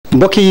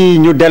mbokk yi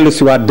ñu dellu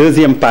si waat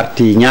deuxième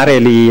partie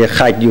ñaareeli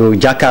xaaj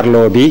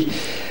jàkkaarloo bi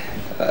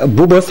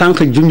Bouba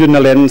sànq junj na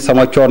leen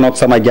sama coonoog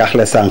sama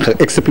jaaxle sànq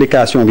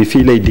explication bi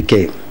fii lay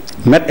dikkee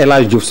Maître El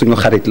Hadji Diouf suñu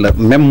xarit la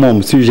même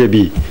moom sujet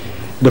bi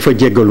dafa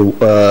jéggalu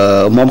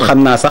moom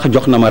xam naa sax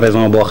jox na ma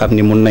raison boo xam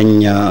ni mun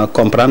nañ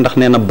comprendre ndax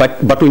nee na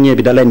bâtonnier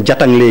bi da leen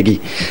jatang léegi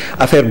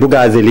affaire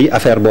Boughazeli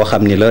affaire boo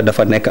xam ni la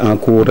dafa nekk en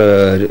cours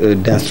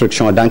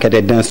d'instruction d'enquête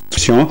et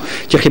d'instruction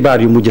ci xibaar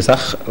yu mujj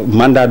sax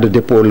mandat de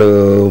dépôt la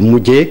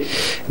mujjee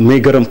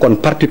muy gërëm kon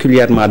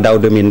particulièrement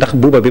Daouda mi ndax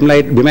Bouba bi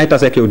may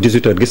taseek yow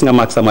 18h gis nga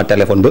maag sama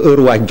téléphone ba heure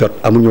waaj jot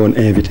amuñu woon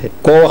invité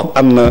koo wax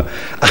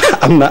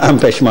am na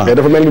empêchement. mais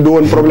dafa mel ni du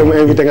woon problème mu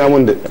invité nga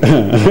amoon de.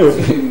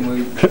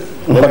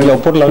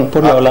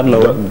 pour yow lan la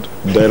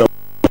woon.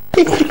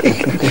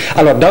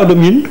 alors Daouda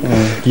Mine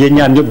yéen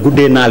ñaan ñëpp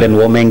guddee naa leen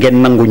woo mais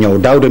ngeen nangu ñëw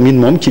Daouda Mine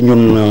moom ci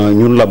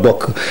ñun la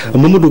bokk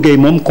Mamadou Gueye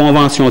moom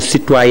convention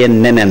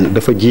citoyenne neneen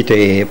dafa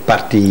jiite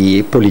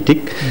parti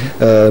politique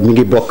mi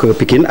ngi bokk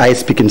Pikine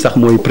AS Pikine sax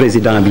mooy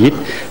président bi it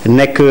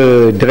nekk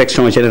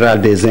direction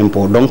générale des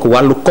impôts donc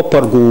wàllu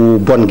koppar gu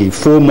bon gi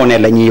faux monnaie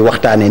la ñuy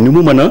waxtaanee ni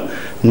mu mën a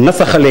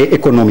nasaxalee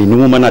économie ni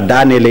mu mën a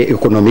daaneelee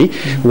économie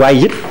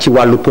waaye it ci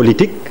wàllu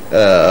politique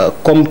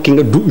comme ki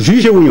nga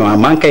jugé wuñu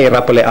maa ngi koy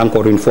rappeler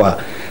encore une fois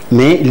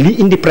mais li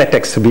indi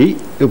prétexte bi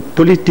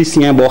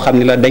politicien boo xam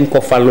ne la dañ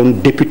ko fàlloon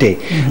député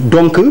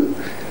donc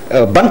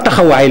ban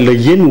taxawaay la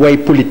yéen way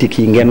politique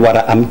yi ngeen war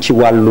a am ci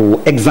wàllu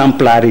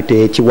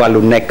exemplarité ci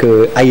wàllu nekk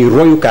ay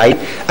royukaay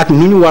ak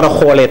ni ñu war a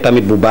xoolee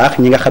tamit bu baax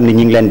ñi nga xam ne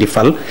ñi ngi leen di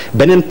fal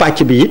beneen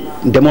pàcc bi it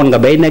demoon nga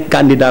bay nekk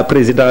candidat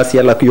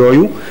présidentiel ak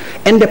yooyu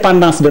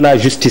indépendance de la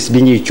justice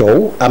bi ñuy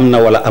coow am na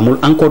wala amul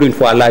encore une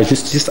fois la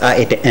justice a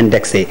été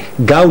indexée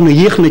gaaw na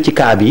yéex na ci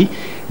cas bi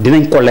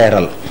dinañ ko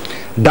leeral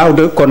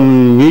Daouda kon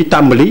ñuy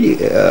tàmbali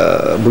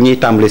bu ñuy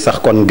tàmbali sax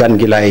kon gan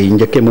gi laay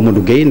njëkkee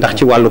Mamadou Gueye ndax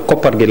ci wàllu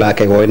koppar gi laa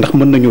koy woowe ndax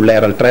mën nañu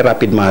leeral très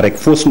rapidement rek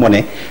fausse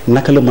monnaie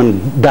naka la mën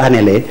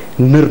daanelee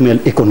nërmeel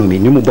économie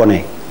ni mu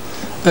bonee.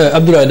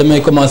 Abdoulaye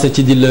damay commencer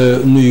ci di la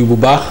nuyu bu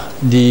baax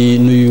di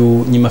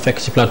nuyu ñi ma fekk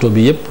ci plateau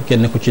bi yépp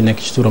kenn ku ci nekk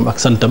ci turam ak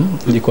santam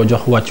di ko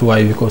jox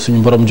wàccuwaay wi ko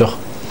suñu borom jox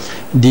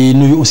di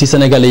nuyu aussi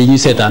sénégalais yi ñuy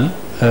seetaan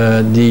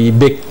di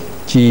bég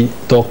ci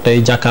toog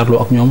tey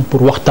jàkkaarloo ak ñoom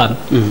pour waxtaan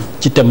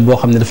ci thème boo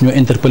xam ne daf ñoo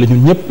interpeller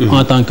ñun ñëpp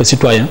en tant que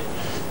citoyen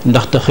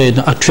ndaxte xëy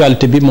na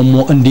actualité bi moom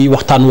moo indi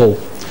waxtaan woowu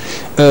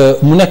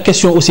mu nekk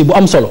question aussi bu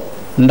am solo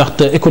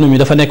ndaxte économie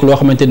dafa nekk loo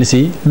xamante ni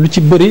si lu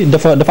ci bëri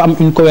dafa am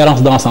une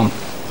cohérence d'ensemble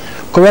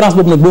cohérence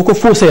boobu nag boo ko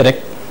faussé rek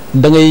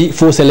da ngay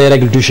fausser les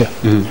règles du jeu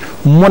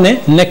monnaie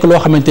nekk loo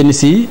xamante ni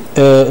si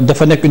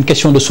dafa nekk une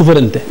question de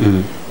souveraineté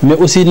mais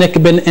aussi nekk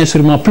benn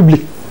instrument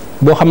public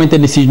boo xamante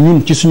ni si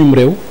ñun ci suñum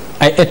réew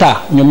ay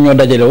état ñoom ñoo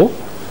dajalewoo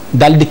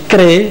daal di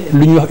créer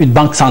lu ñuy wax une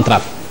banque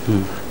centrale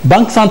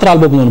banque centrale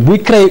boobu noonu buy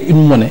créer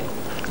une monnaie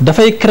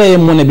dafay créer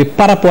monnaie bi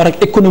par rapport ak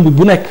économie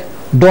bu nekk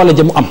doole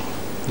ja mu am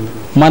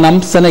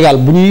maanaam Sénégal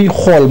bu ñuy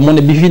xool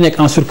monnaie bi fi nekk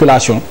en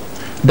circulation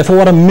dafa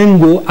war a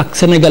méngoo ak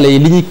sénégalais yi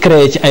li ñuy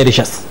créer ci ay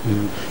richesse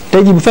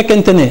tey jii bu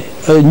fekkente ne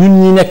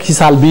ñun ñi nekk ci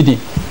salle bii nii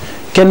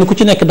kenn ku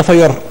ci nekk dafa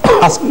yor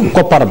as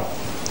kopparam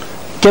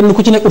kenn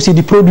ku ci nekk aussi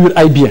di produire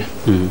ay biens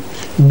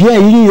biens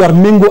yi ñu yor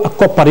méngoo ak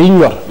koppar yi ñu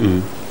yor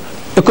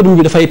économie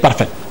bi dafay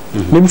parfaite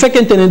mais bu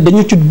fekkente ne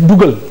dañu ci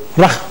dugal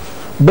rax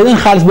beneen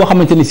xaalis boo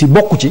xamante ni si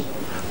bokku ci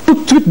tout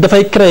de suite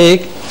dafay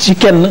créer ci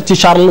kenn ci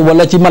Charles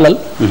wala ci Malal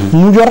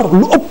mu yor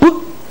lu ëpp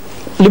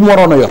li mu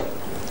waroon a yor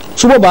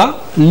su boobaa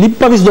li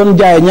Papis doon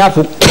jaayee ñaar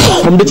fukk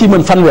moom da ciy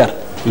mën fanweer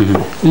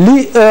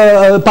li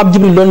Pape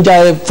Djibril doon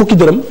jaayee fukki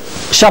dërëm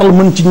Charles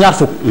mën ci ñaar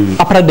fukk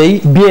après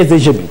day biaiser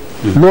jeu bi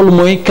loolu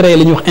mooy créer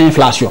li ñuy wax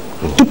inflation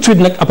tout de suite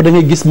nag après da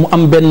ngay gis mu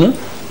am benn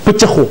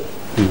pëccëxoo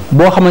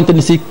boo xamante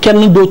ni si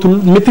kenn dootul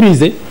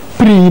maîtriser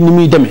prix yi ni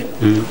muy demee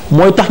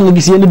mooy tax nga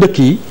gis yenn dëkk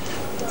yi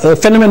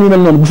phénomène yu mel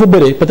noonu bu fa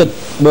bëree peut-être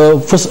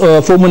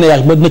foo mën a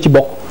yaay ba dina ci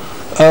bokk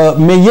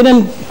mais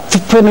yeneen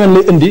phénomène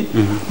lay indi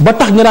ba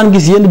tax nga daan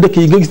gis yenn dëkk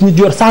yi nga gis nit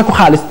yor saako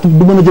xaalis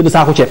du mën a jënd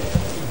saako ceeb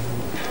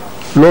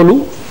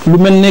loolu lu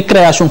mel ne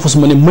création fausse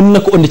monnaie mën na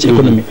ko indi ci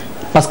économie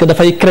parce que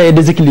dafay créer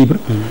déséquilibre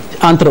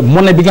entre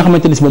monnaie bi nga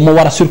xamante ni si moom moo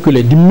war a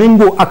circuler di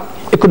méngoo ak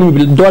économie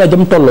bi doole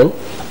jëm tollool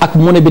ak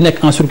monnaie bi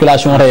nekk en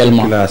circulation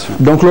réellement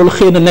donc loolu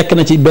xëy na nekk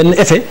na ci benn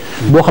effet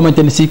boo xamante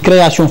ni si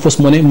création fausse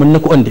monnaie mën na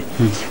ko indi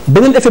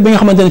beneen effet bi nga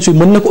xamante ni si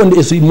mën na ko indi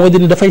aussi moo di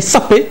ne dafay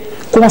sappe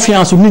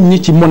confiance nit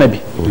ñi ci monnaie bi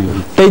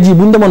tey jii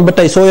bu ñu demoon ba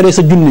tey soo yoree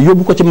sa junni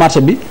yóbbu ko ci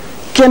marché bi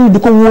kenn du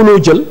ko wóoloo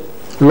jël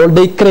loolu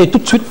day créer tout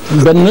de suite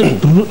benn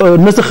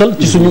nësaxal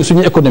ci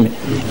suñu économie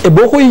et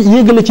boo koy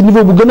yéegale ci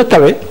niveau bu gën a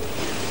kawe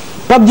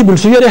Pape Djibril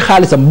su yoree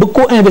xaalisam bëgg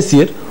koo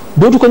investir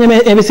dootu ko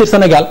ñemee investir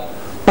Sénégal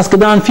parce que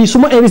danaan fii su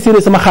ma investir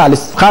sama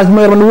xaalis bi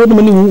ma yor man wóor na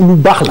ma ni lu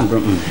baax la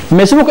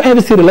mais su ma ko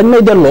investir lañ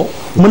may delloo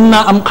mën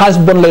naa am xaalis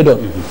bu bon lay doon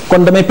kon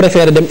damay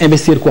préférer dem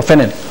investir ko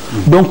feneen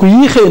donc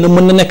yii xëy na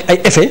mën na nekk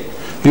ay effet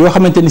yoo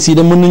xamante ni si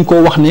da mën nañ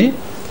koo wax ne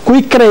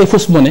kuy créer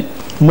fausse monnaie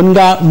mën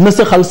ngaa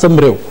nësaxal sam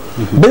réew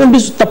beneen bi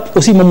su tap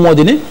aussi moom moo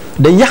di ne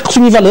day yàq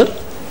suñu valeur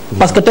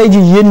parce que tey jii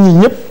yéen ñi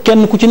ñëpp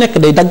kenn ku ci nekk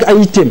day dagg ay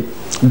yitteem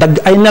dagg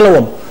ay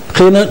nelawam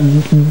xëy na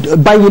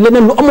bàyyi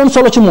leneen lu amoon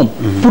solo ci moom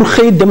pour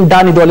xëy dem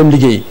daani dooleem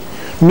liggéey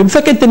mais bu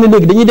fekkente ne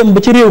léegi dañuy dem ba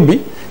ci réew bi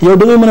yow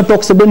da ngay mën a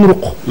toog sa benn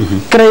ruq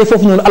créer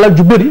foofu noonu alal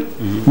ju bëri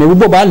mais bu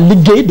boobaa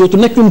liggéey dootu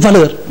nekk une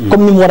valeur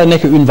comme ni mu war a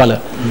nekk une valeur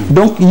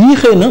donc yii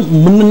xëy na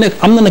mën na nekk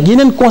am na nag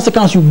yeneen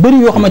conséquences yu bëri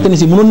yoo xamante ne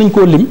si mënoon nañ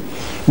koo lim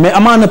mais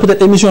amaana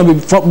peut-être émission bi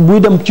buy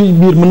dem ci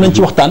biir mën nañ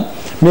ci waxtaan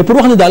mais pour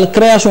wax ne daal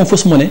création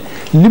fausse monnaie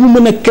li mu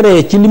mën a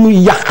créer ci li muy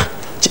yàq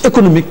ci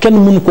économie kenn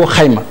mënu koo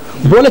xayma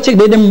boole ci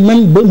day dem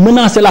même ba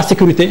menacer la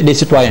sécurité des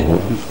citoyens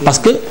parce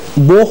que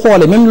boo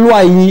xoolee même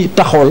loi yi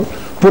taxawal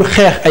pour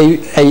xeex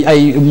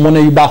ay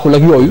monnaie yu baaxul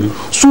ak yooyu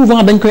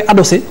souvent dañ koy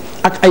adossé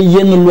ak ay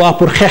yenn loi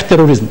pour xeex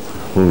terrorisme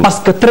parce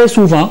que très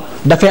souvent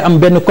dafay am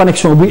benn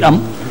connexion buy am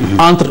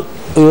entre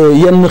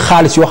yenn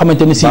xaalis yoo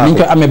xamante ni si ni ñu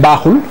koy amee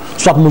baaxul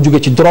soit mu jóge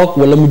ci drogue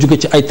wala mu jóge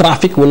ci ay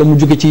trafic wala mu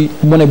jóge ci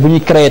monnaie bu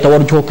ñuy créer te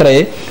waruñu ko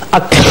créer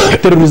ak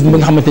terrorisme bi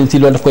nga xamante ni si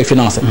loolu daf koy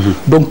financer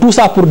donc tout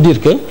ça pour dire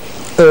que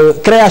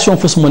création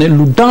fausse monnaie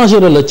lu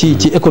dangereux la ci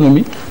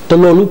économie te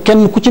loolu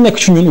kenn ku ci nekk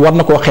ci ñun war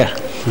na koo xeex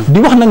di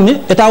wax nag ne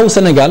état wu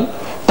Sénégal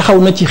taxaw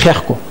na ci xeex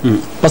ko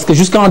parce que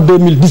jusqu'en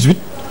 2018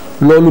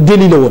 loolu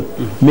délit la woon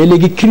mais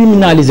léegi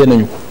criminalisé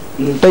nañu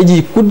ko tey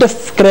jii ku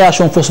def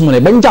création fausse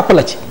monnaie bañ jàpp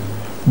la ci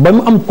ba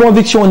mu am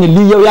conviction ni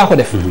lii yow yaa ko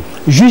def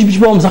juge bi ci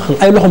boppam sax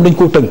ay loxoom dañ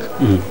koo tënk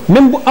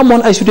même bu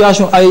amoon ay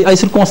situation ay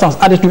circonstances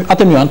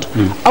atténuantes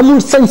amul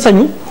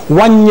sañ-sañu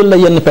wàññil la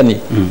yenn peine yi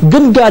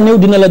gën gaa néew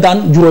dina la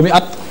daan juróomi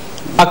at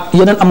ak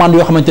yeneen amende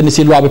yoo xamante ni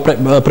si loi bi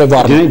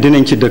prévoir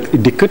dinañ ci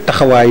dikk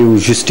taxawaayu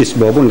justice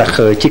boobu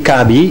ndax ci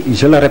cas bi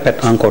je le répète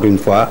encore une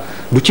fois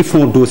du ci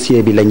fond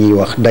dossier bi la ñuy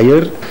wax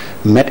d'ailleurs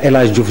Maître El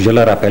Hadj Diouf je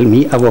le rappelle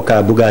mi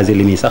avocat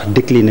Boughazeli mi sax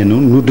décliné nu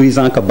nous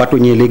disant que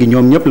bâtonnier léegi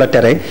ñoom ñëpp la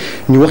tere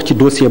ñu wax ci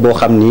dossier boo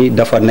xam ni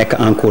dafa nekk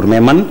en cours mais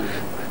man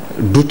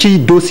du ci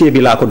dossier bi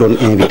laa ko doon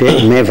invité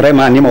mais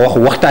vraiment ni ma wax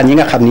waxtaan yi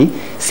nga xam ni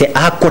c'est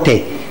à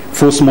côté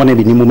fausse monnaie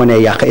bi ni mu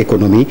mënee yàq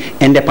économie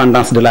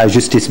indépendance de la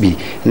justice bi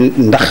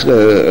ndax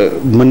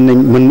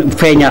mën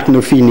feeñaat na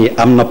fii ni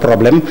am na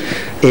problème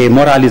et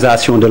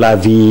moralisation de la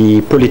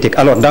vie politique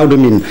alors Daouda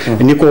Mine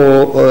ni ko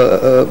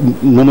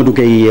Mamadou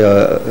Gueye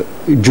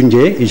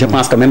junjee je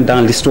pense que même dans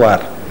l'histoire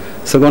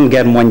Seconde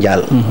Guerre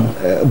mondiale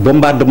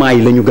bombardement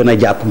yi la ñu gën a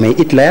jàpp mais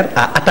Hitler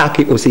a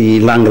attaqué aussi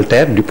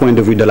l'Angleterre du point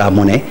de vue de la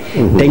monnaie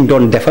dañ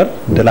doon defar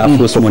de la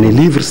fausse monnaie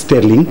livre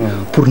sterling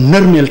pour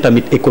nërmeel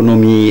tamit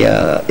économie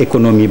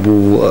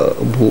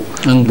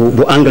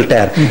bu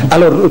Angleterre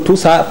alors tout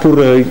ça pour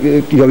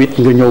yow it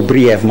nga ñëw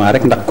brièvement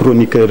rek ndax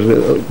chroniqueur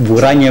bu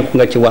ràññeeku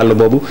nga ci wàll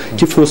boobu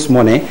ci fausse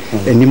monnaie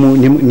ni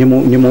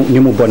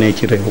mu bonee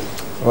ci réew.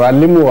 waaw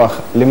li mu wax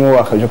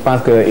je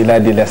pense que il a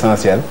dit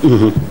l'essentiel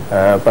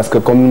parce que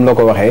comme ni mu la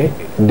ko waxee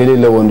délit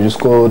la woon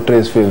jusqu'au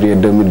 13 février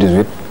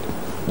 2018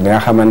 bi nga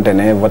xamante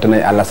ne voté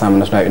nañ à l'Assemblée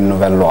nationale une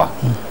nouvelle loi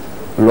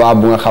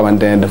bu nga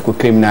xamante ne daf ko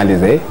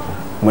criminaliser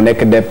mu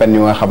nekk des peines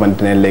yu nga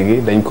xamante ne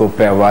léegi dañ ko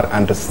prévoir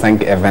entre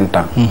 5 et 20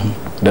 ans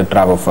de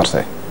travaux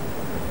forcés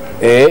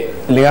et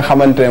li nga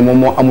xamante ne moom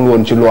moo amul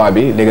woon ci loi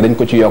bi léegi dañ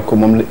ko ci yokk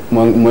moom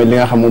mooy li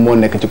nga xam moom moo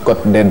nekk ci code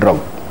des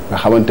drogues nga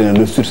xamante ne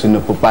le sursis ne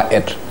peut pas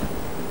être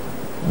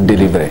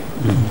délivré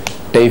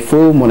tey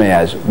faux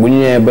monnayage bu ñu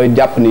ñëwee ba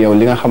jàpp ni yow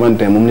li nga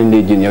xamante ne moom lañ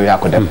lay jiin yow yaa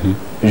ko def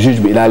juge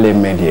bi il a les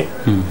médias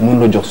mun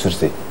la jox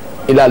sursis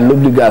il a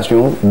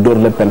l'obligation dóor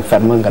la peine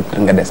ferme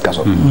nga des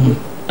kaso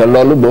te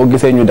loolu boo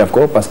gisee ñu def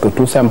ko parce que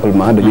tout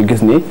simplement dañu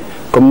gis ni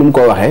comme ni mu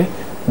ko waxee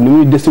ni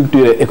muy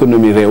déstructurer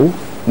économie réew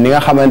ni nga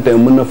xamante ne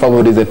mën na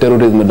favoriser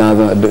terrorisme dans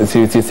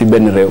si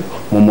benn réew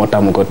moom moo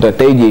tax mu ko te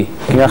tey jii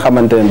ki nga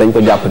xamante ne dañ ko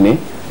jàpp ni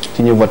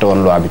ci ñu voté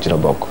woon loi bi ci la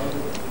bokk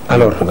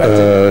alors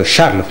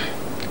Charles.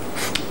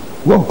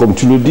 Bon, comme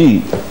tu le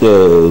dis,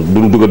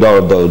 duñ dugg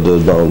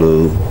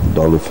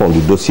dans le fond du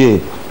dossier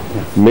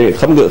mais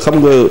xam nga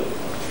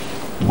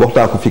wax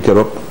naa ko fi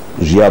keroog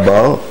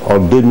JIABA en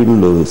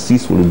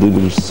 2006 ou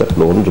 2007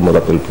 la woon je me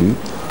rappelle plus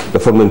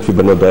defoon nañ fi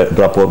benn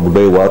rapport bu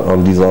doy waar en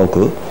disant que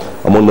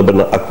amoon na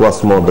benn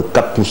accroissement de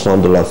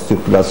 4% de la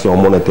circulation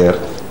monétaire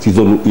ci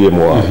zone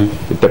UEMOA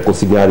te teg ko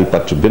ci ñaari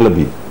pàcc benn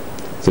bi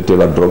c'était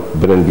la drogue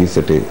beneen bi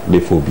c'était les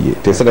faux billets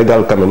te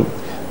Sénégal quand même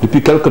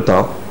depuis quelque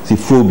temps ci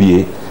faux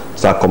billets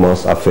ça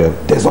commence à faire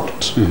désordre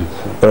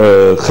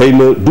xëy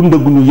na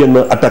dundaguñu yenn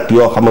attaques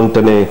yoo xamante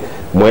ne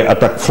mooy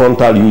attaque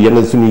frontale yu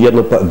suñu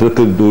yenn dëkk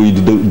yi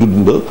di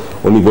dund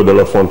au niveau de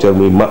la frontière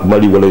muy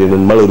Mali wala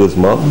yeneen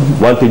malheureusement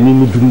wante ñi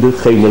ñu dund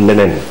xëy na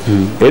neneen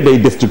et day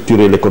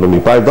déstructurer l'économie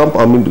par exemple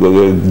en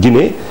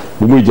Guinée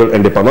bu muy jël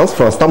indépendance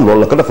France tam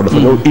loolu la ko dafa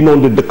ñëw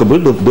inondé dëkk ba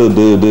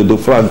de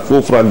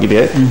faux francs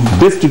guinéens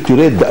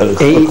déstructuré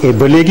et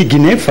ba léegi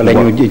Guinée fa la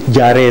ñu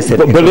jaaree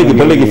ba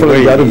léegi fa la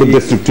ñu jaaree ba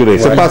déstructuré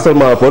c'est pas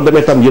seulement pour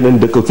demee tam yeneen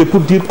dëkk c'est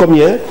pour dire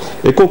combien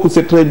et kooku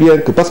c'est très bien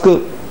que parce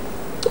que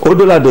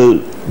au-delà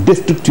de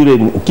déstructurer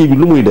kii bi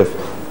lu muy def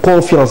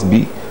confiance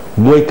bi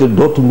mooy que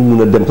dootuñu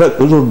mun a dem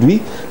aujourd'hui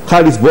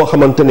xaalis boo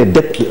xamante ne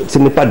dette ce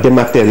n'est pas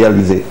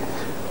dématérialisé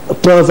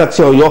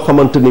transaction yoo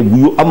xamante ne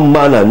yu am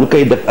maanaa ñu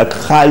koy def ak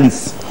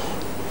xaalis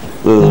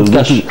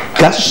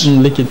cash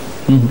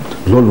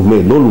loolu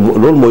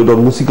mooy doon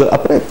musique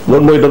après.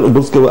 loolu mooy doon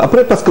musique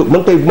après parce que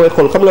man tey mooy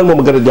xool xam lan moom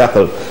a gën a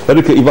jaaxal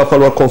c'est-à-dire que il va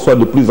falloir qu'on soit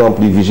de plus en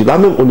plus vigilant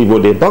même au niveau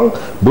des banques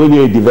boo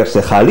ñëwee di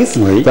verser xaalis.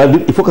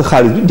 c'est-à-dire il faut que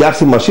xaalis bi jaar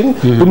ci machine.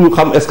 pour ñu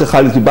xam est-ce que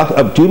xaalis bi baax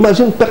tu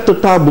imagines perte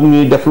temps bu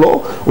ñuy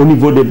defloo au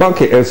niveau des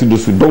banques et ainsi de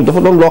suite donc dafa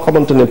doon loo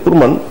xamante ne pour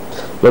man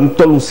dañ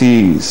toll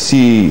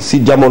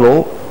si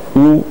jamono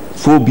où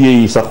faux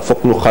billets yi sax foog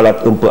ñu xalaat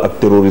un peu ak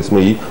terrorisme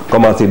yi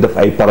commencé def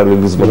ay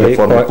parallélisme de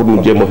forme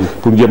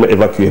pour ñu jéem a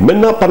évacuer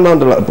maintenant pendant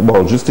de la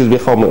bon justice bi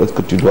xaw ma est-ce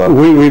que tu dois.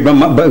 oui ba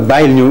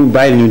bàyyil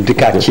ñu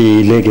dikkaat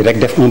ci léegi rek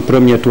def un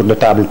premier tour de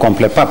table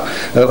complet Pape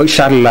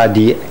Charles l'a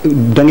dit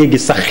da ngay gis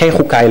sax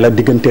xeexukaay la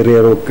diggante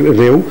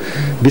réew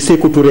bi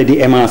Sékou Touré di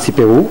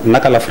émancipé wu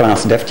naka la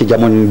France def ci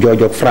jamono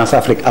joojoog France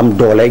Afrique am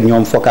doole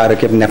ñoom Foccart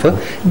ak yëpp ne fa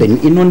dañu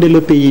inondé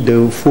le pays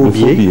de faux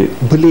billets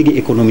ba léegi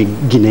économie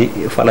Guinée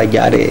fa la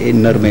jaaree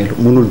nërmeel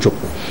mënul jóg.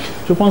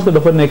 je pense que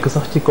dafa nekk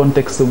sax ci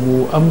contexte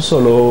bu am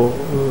solo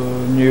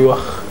ñuy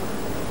wax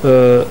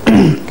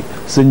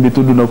sëñ bi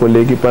tudd na ko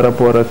léegi par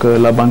rapport ak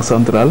la banque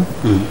centrale.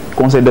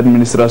 conseil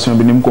d'administration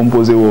bi ni mu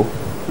composé woo.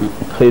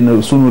 xëy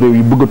na sunu réew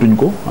yi bëggatuñ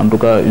ko en tout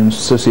cas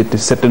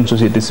certaine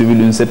société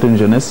civile une certaine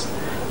jeunesse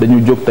dañu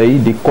jóg tey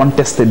di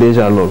contester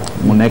déjà loolu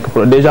mu nekk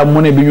déjà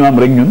monnaie bi ñu am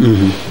rek ñun.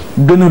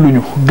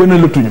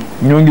 gënalatuñu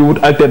ñoo ngi wut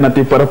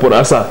alternative par rapport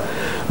à ça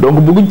donc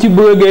bëgguñ ci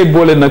bëggee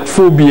boole nag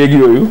faux billets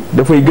yooyu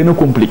dafay gën a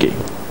compliqué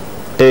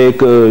et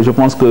que je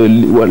pense que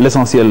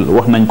l'essentiel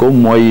wax nañ ko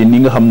mooy ni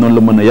nga xam noonu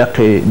la mën a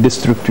yàqee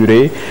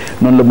déstructuré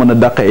noonu la mën a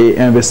dàqee ay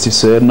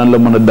investisseurs nan la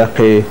mën a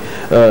dàqee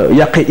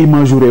yàqee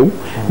image yu réew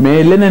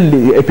mais leneen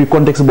li et puis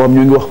contexte boo xam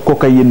ñoo ngi wax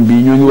cocaïne bi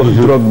ñoo ngi wax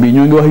drogue bi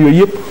ñoo ngi wax yooyu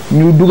yëpp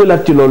ñu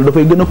dugalaat ci loolu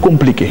dafay gën a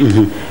compliqué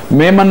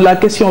mais man la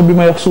question bi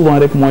may wax souvent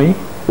rek mooy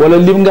wala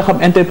li nga xam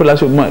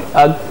interpellation bi mooy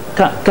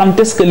quand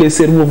est-ce que les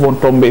cerveaux vont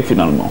tomber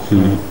finalement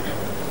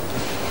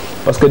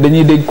parce que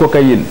dañuy dégg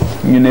cocaïne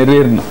ñu ne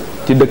réer na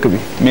ci dëkk bi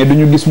mais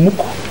duñu gis mukk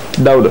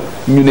Daouda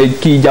ñu ne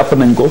kii jàpp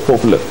nañ ko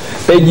foofu la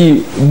tey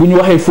jii bu ñu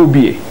waxee faux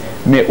billet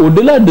mais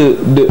au-delà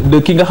de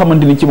ki nga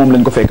xamante ni ci moom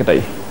lañ ko fekk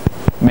tey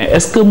mais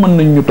est-ce que mën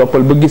nañ ñu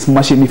toppal ba gis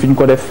machine yi fi ñu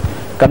ko def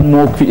kan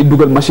moo fi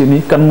dugal machine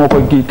yi kan moo ko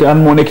kii kan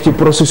moo nekk ci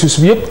processus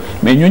bi yëpp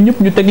mais ñooñu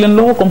ñëpp ñu teg leen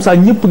loxo comme ça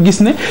ñëpp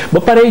gis ne ba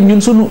pare ñun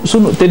sunu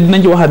te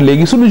dinañ ci waxaat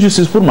léegi sunu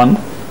justice pour man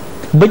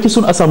ba ci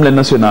sunu assemblée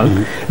nationale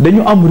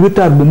dañu am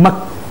retard bu mag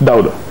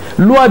Daouda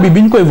loi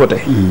bi ñu koy voté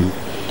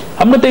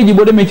xam nga tey jii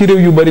boo demee ci réew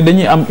yu bari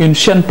dañuy am une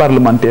chaîne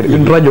parlementaire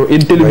une radio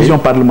une télévision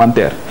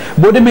parlementaire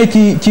boo demee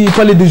ci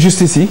palais de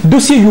justice yi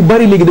dossier yu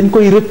bari léegi dañ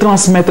koy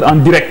retransmettre en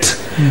direct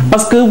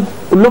parce que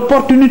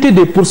l'opportunité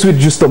des poursuites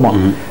justement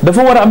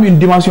dafa war a am une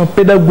dimension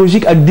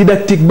pédagogique ak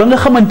didactique ba nga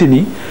xamante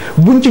ni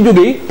buñ ci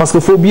jógee parce que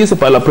faux billet c'est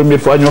pas la première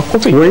fois ñu wax ko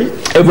fi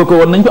évoqué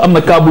woon nañ ko am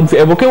na cas buñ fi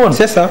évoqué woon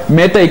c'est ça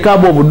mais tey cas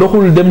boobu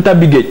doxul dem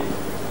tàbbi géej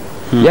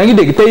yaa ngi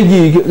dégg tey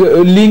jii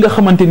lii nga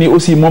xamante ni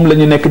aussi moom la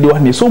ñu nekk di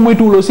wax nii soo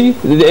moytuwul aussi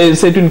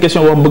c'est une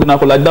question boo xam bëgg naa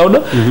ko laaj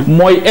Daouda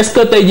mooy est-ce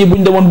que tey jii bu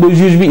ñu demoon ba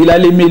juge bi il a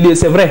les mêlés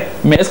c'est vrai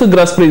mais est-ce que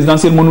grâce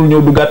présidentielle mënul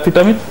ñëw duggaat fi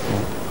tamit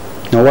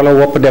wala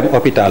wopp dem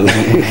hôpital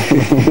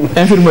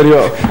infirmerie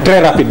waaw très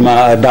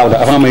rapidement Daouda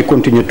avant may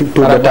continuer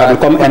tour de table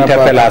comme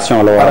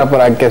interpellation la par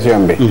rapport ak question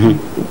bi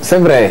c'est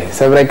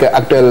vrai que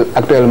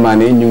actuellement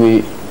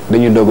nii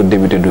dañuy doog a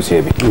débuter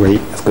dossier bi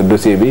parce que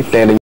dossier bi tey